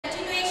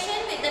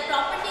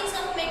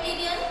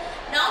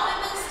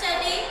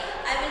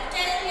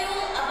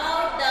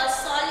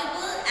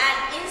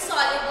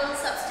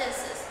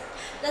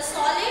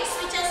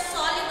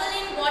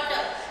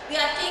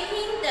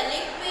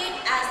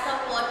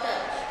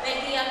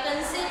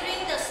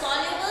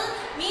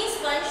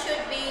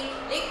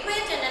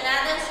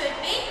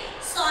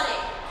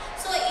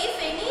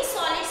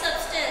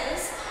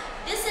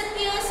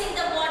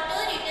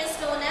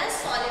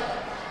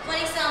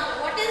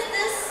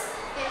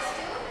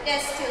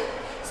test tube.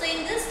 So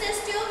in this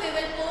test tube we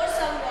will pour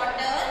some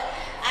water,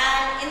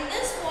 and in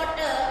this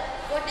water,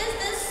 what is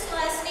this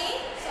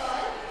Hasni?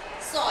 Salt.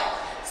 Salt.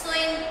 So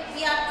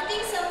we are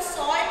putting some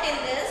salt in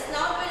this.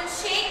 Now we will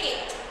shake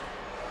it.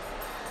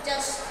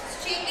 Just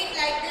shake it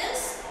like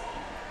this.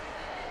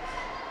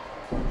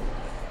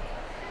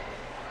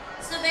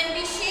 So when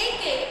we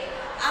shake it,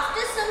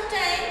 after some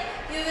time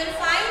you will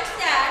find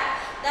that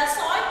the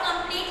salt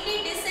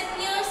completely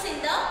disappears in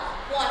the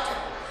water.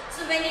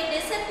 So when it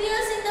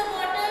disappears in the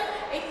water,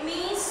 it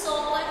means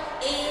salt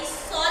is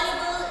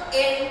soluble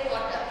in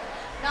water.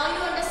 Now you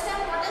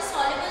understand what is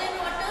soluble in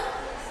water?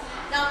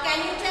 Now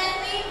can you tell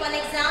me one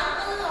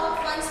example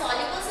of one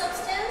soluble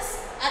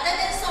substance other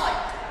than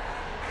salt?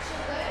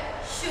 Sugar.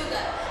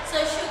 Sugar. So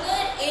sugar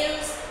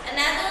is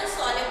another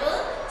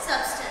soluble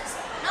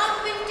substance. Now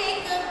we will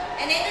take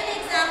another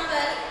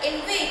example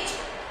in which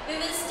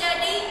we will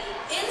study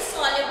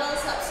insoluble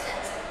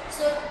substance.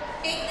 So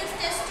take this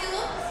test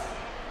tube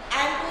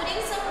and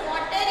pouring some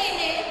water in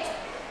it,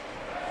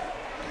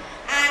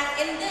 and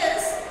in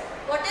this,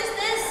 what is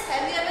this?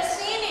 Have you ever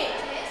seen it?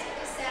 Yes,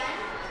 it is sand.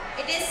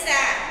 It is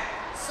sand.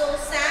 So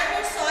sand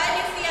or soil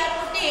if we are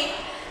putting,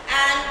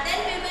 and then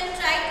we will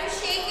try to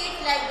shake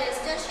it like this.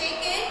 Just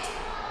shake it.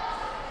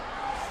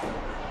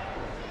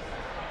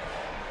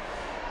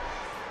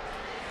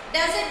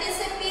 Does it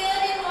disappear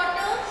in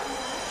water?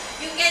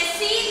 You can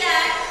see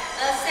that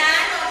sand